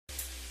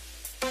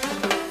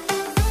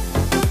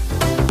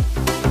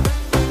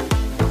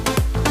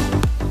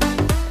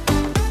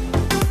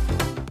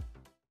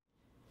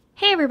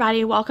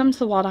everybody, welcome to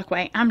the Waldock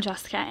Way. I'm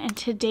Jessica, and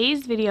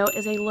today's video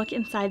is a look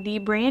inside the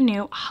brand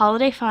new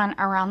Holiday Fun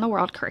Around the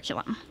World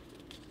curriculum.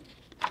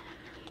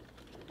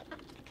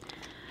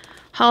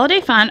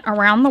 Holiday Fun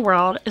Around the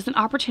World is an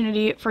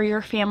opportunity for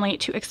your family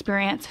to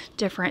experience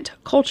different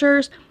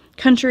cultures,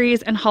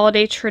 countries, and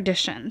holiday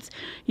traditions.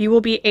 You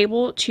will be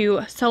able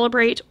to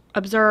celebrate,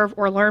 observe,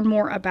 or learn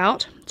more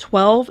about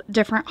 12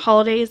 different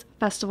holidays,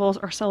 festivals,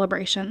 or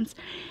celebrations,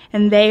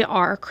 and they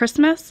are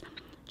Christmas,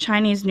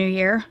 Chinese New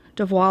Year,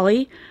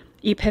 Diwali,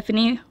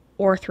 Epiphany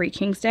or Three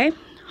Kings Day,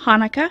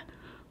 Hanukkah,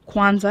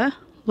 Kwanzaa,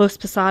 Los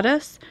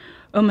Posadas,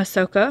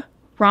 Omisoka,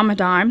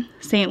 Ramadan,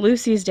 St.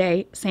 Lucy's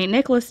Day, St.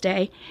 Nicholas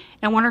Day,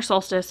 and Winter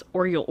Solstice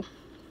or Yule.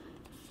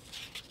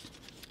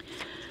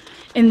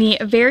 In the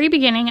very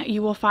beginning,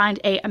 you will find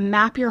a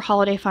map your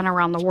holiday fun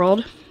around the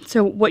world.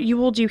 So what you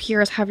will do here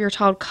is have your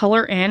child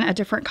color in a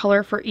different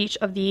color for each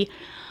of the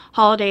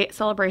holiday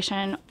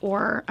celebration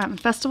or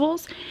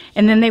festivals,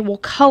 and then they will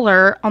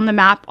color on the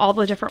map all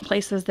the different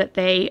places that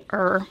they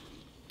are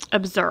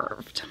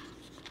observed.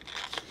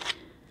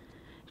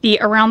 The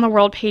Around the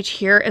World page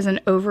here is an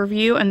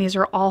overview, and these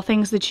are all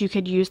things that you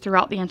could use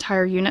throughout the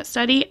entire unit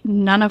study,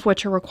 none of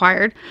which are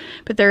required,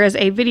 but there is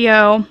a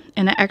video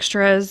and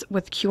extras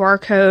with QR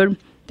code,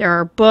 there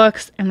are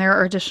books, and there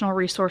are additional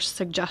resource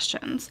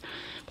suggestions,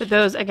 but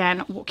those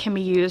again can be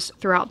used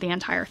throughout the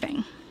entire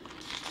thing.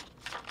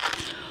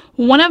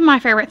 One of my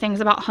favorite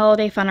things about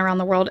Holiday Fun Around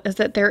the World is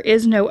that there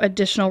is no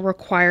additional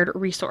required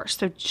resource.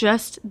 So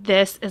just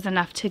this is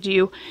enough to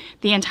do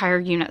the entire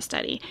unit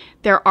study.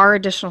 There are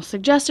additional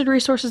suggested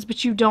resources,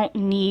 but you don't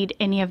need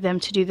any of them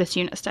to do this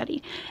unit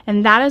study.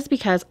 And that is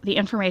because the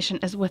information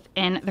is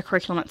within the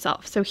curriculum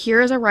itself. So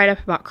here is a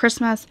write-up about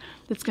Christmas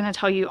that's going to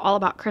tell you all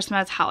about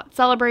Christmas, how it's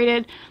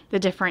celebrated, the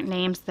different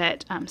names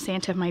that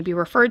Santa might be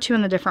referred to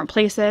in the different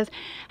places,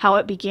 how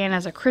it began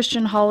as a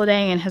Christian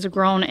holiday and has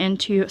grown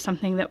into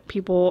something that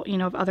people,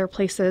 of other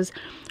places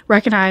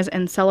recognize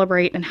and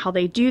celebrate, and how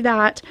they do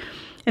that,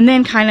 and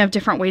then kind of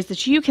different ways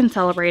that you can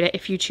celebrate it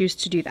if you choose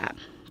to do that.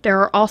 There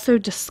are also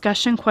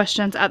discussion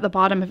questions at the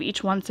bottom of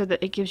each one so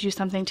that it gives you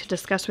something to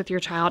discuss with your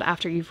child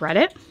after you've read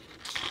it.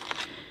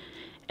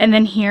 And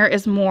then here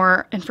is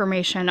more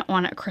information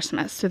on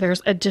Christmas. So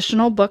there's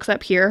additional books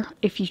up here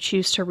if you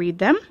choose to read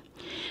them.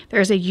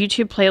 There's a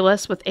YouTube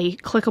playlist with a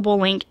clickable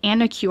link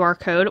and a QR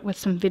code with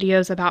some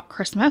videos about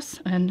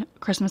Christmas and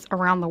Christmas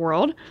around the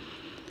world.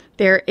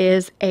 There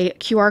is a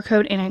QR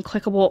code and a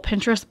clickable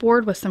Pinterest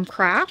board with some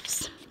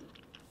crafts.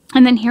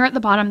 And then here at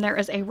the bottom, there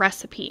is a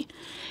recipe.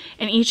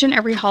 And each and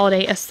every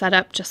holiday is set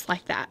up just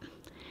like that.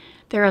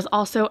 There is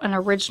also an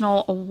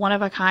original,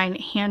 one-of-a-kind,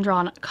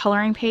 hand-drawn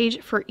coloring page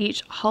for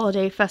each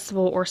holiday,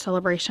 festival, or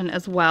celebration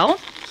as well.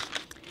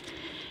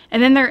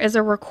 And then there is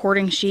a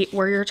recording sheet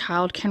where your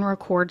child can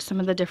record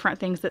some of the different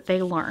things that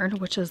they learned,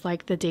 which is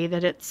like the day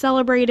that it's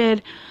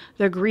celebrated,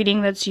 the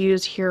greeting that's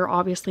used here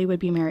obviously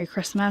would be Merry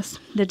Christmas,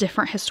 the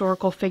different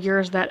historical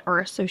figures that are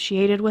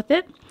associated with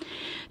it,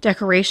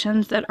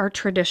 decorations that are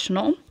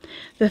traditional,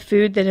 the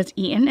food that is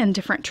eaten, and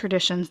different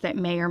traditions that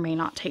may or may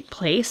not take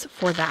place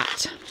for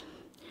that.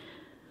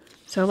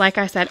 So like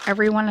I said,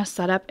 everyone is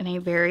set up in a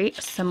very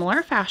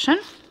similar fashion.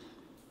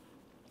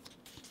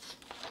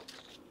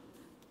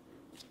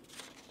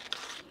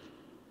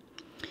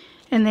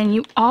 And then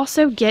you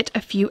also get a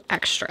few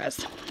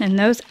extras. And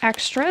those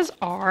extras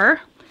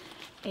are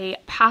a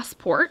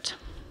passport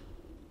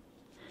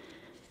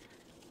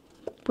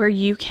where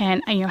you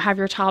can have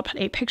your child put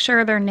a picture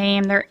of their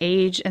name, their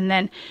age, and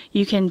then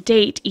you can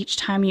date each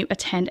time you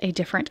attend a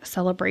different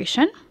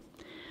celebration.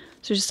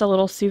 So just a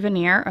little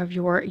souvenir of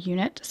your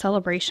unit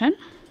celebration.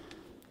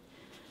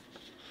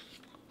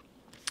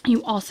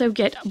 You also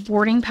get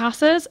boarding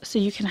passes, so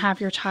you can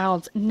have your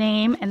child's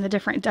name and the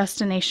different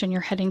destination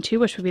you're heading to,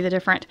 which would be the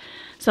different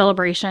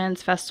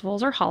celebrations,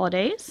 festivals, or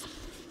holidays.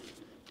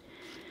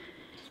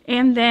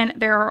 And then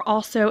there are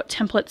also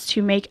templates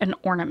to make an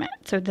ornament.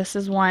 So this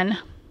is one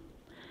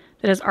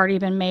that has already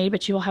been made,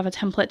 but you will have a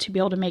template to be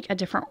able to make a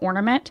different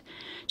ornament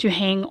to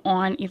hang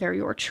on either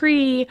your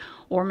tree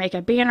or make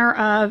a banner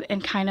of,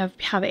 and kind of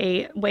have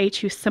a way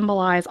to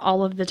symbolize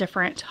all of the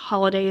different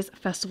holidays,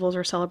 festivals,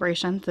 or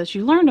celebrations that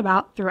you learned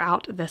about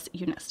throughout this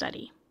unit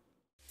study.